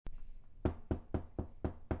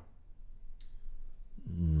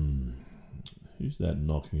Who's that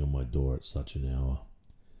knocking on my door at such an hour?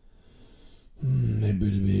 There better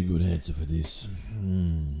be a good answer for this.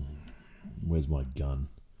 Where's my gun?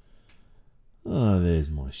 Ah, there's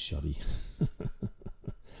my shotty.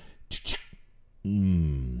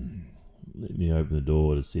 Let me open the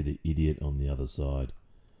door to see the idiot on the other side.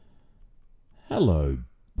 Hello,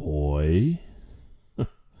 boy.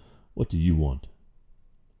 What do you want?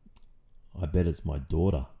 I bet it's my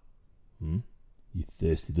daughter. You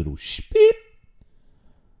thirsty little shpip.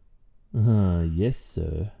 Yes,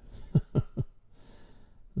 sir.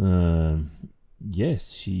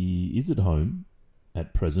 Yes, she is at home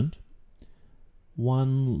at present.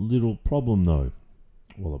 One little problem, though.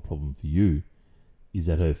 Well, a problem for you is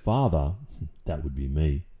that her father, that would be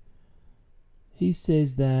me, he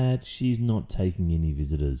says that she's not taking any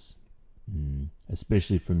visitors,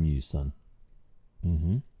 especially from you, son.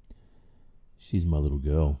 She's my little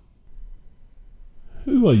girl.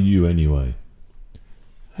 Who are you, anyway?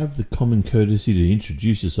 Have the common courtesy to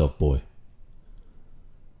introduce yourself, boy.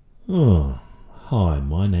 Oh, hi,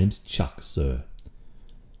 my name's Chuck, sir.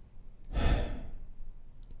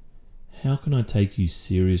 How can I take you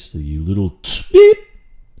seriously, you little beep?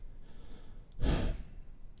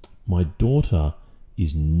 My daughter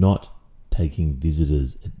is not taking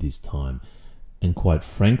visitors at this time. And quite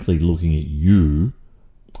frankly, looking at you,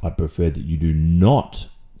 I prefer that you do not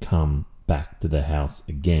come back to the house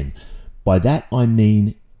again. By that I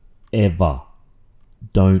mean ever.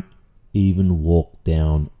 Don't even walk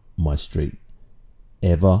down my street.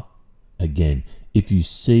 Ever again. If you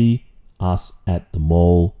see us at the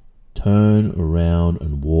mall, turn around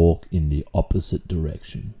and walk in the opposite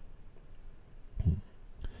direction.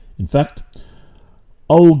 In fact,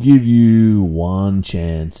 I'll give you one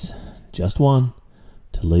chance, just one,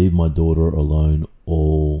 to leave my daughter alone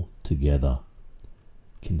altogether.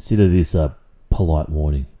 Consider this a polite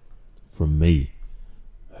warning from me,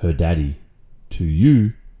 her daddy, to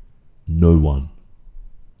you, no one.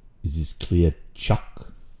 Is this clear,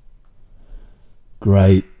 Chuck?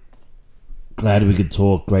 Great. Glad we could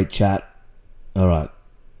talk. Great chat. All right.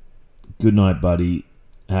 Good night, buddy.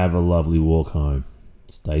 Have a lovely walk home.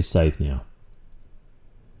 Stay safe now.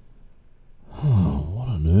 Oh, what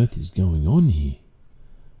on earth is going on here?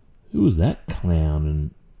 Who was that clown,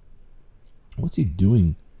 and what's he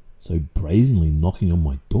doing so brazenly knocking on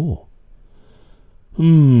my door?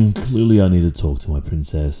 Clearly I need to talk to my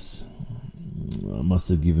princess. I must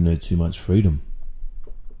have given her too much freedom.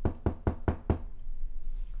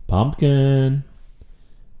 Pumpkin,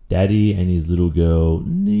 Daddy and his little girl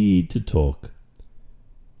need to talk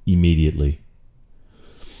immediately.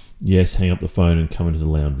 Yes, hang up the phone and come into the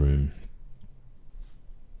lounge room.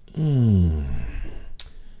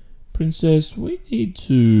 Princess, we need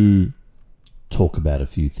to talk about a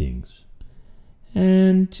few things.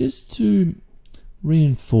 And just to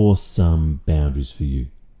reinforce some boundaries for you,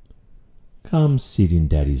 come sit in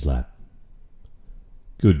Daddy's lap.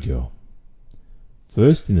 Good girl.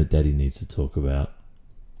 First thing that Daddy needs to talk about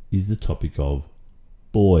is the topic of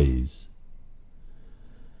boys.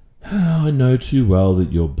 I know too well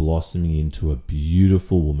that you're blossoming into a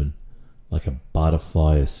beautiful woman, like a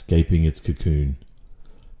butterfly escaping its cocoon.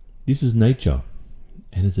 This is nature,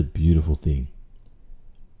 and it's a beautiful thing.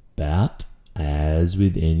 But, as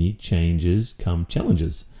with any changes come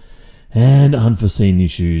challenges, and unforeseen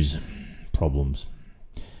issues, problems.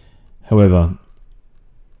 However,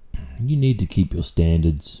 you need to keep your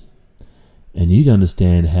standards, and you need to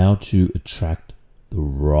understand how to attract the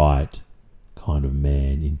right kind of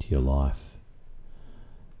man into your life.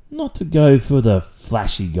 Not to go for the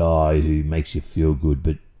flashy guy who makes you feel good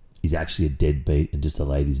but is actually a deadbeat and just a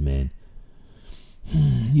ladies' man.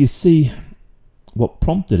 You see, what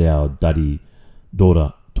prompted our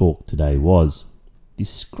daddy-daughter talk today was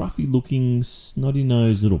this scruffy-looking,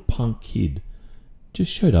 snotty-nosed little punk kid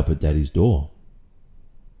just showed up at Daddy's door.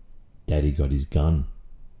 Daddy got his gun.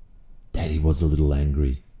 Daddy was a little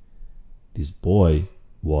angry. This boy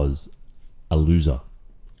was a loser,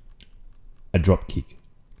 a dropkick,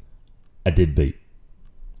 a deadbeat.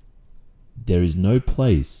 There is no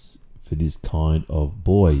place for this kind of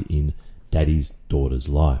boy in Daddy's daughter's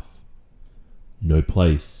life. No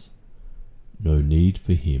place, no need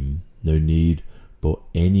for him, no need for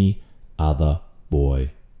any other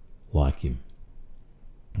boy like him.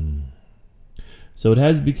 So it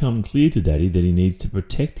has become clear to Daddy that he needs to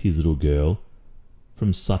protect his little girl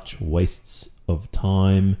from such wastes of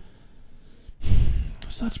time,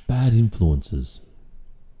 such bad influences.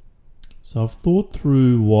 So I've thought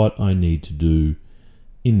through what I need to do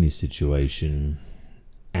in this situation,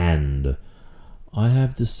 and I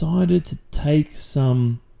have decided to take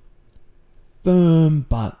some firm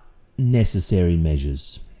but necessary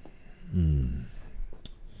measures.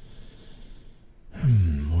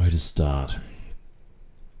 Where to start?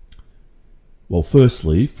 Well,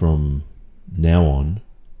 firstly, from now on,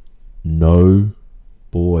 no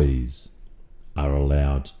boys are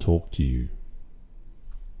allowed to talk to you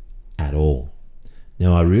at all.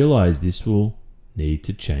 Now, I realise this will need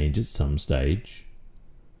to change at some stage,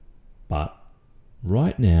 but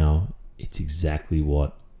right now, it's exactly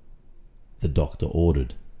what the doctor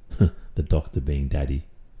ordered. The doctor being Daddy.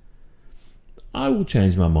 I will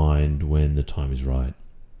change my mind when the time is right.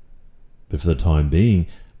 But for the time being,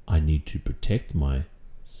 I need to protect my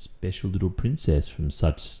special little princess from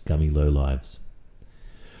such scummy lowlives.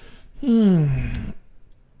 I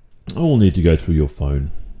will need to go through your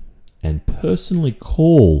phone and personally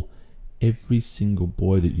call every single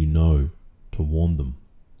boy that you know to warn them.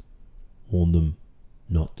 Warn them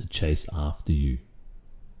not to chase after you.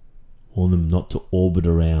 Warn them not to orbit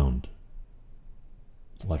around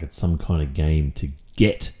like it's some kind of game to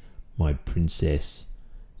get my princess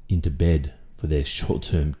into bed for their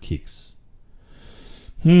short-term kicks.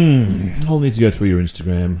 I'll need to go through your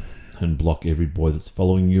Instagram and block every boy that's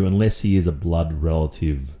following you unless he is a blood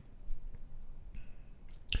relative.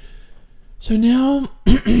 So now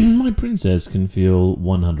my princess can feel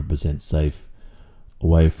 100% safe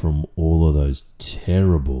away from all of those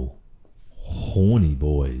terrible, horny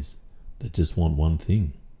boys that just want one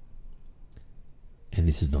thing. And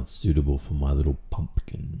this is not suitable for my little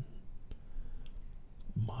pumpkin.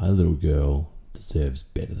 My little girl deserves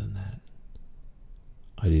better than that.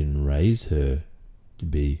 I didn't raise her to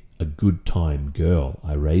be a good time girl.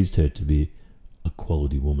 I raised her to be a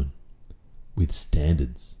quality woman with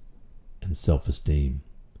standards and self-esteem,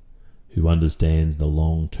 who understands the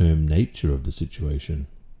long-term nature of the situation.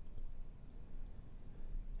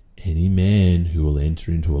 Any man who will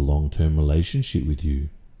enter into a long-term relationship with you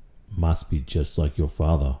must be just like your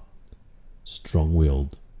father,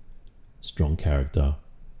 strong-willed, strong character,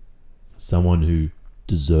 someone who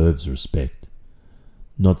deserves respect,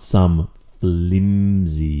 not some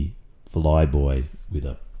flimsy flyboy with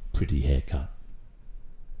a pretty haircut.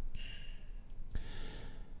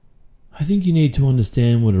 I think you need to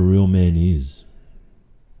understand what a real man is.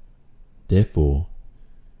 Therefore,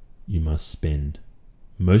 you must spend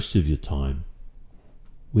most of your time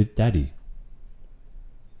with Daddy.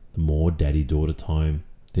 The more daddy-daughter time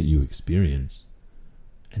that you experience,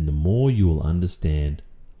 and the more you will understand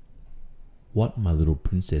what my little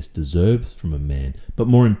princess deserves from a man, but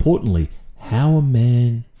more importantly, how a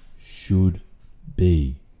man should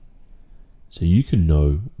be. So you can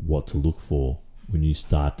know what to look for when you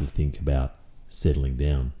start to think about settling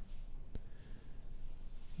down.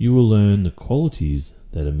 You will learn the qualities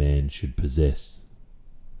that a man should possess.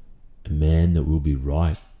 A man that will be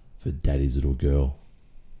right for Daddy's little girl.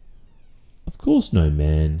 Of course, no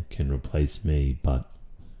man can replace me, but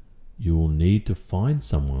you will need to find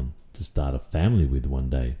someone to start a family with one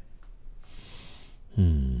day.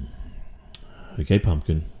 Okay,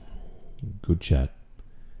 Pumpkin. Good chat.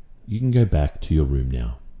 You can go back to your room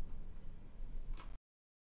now.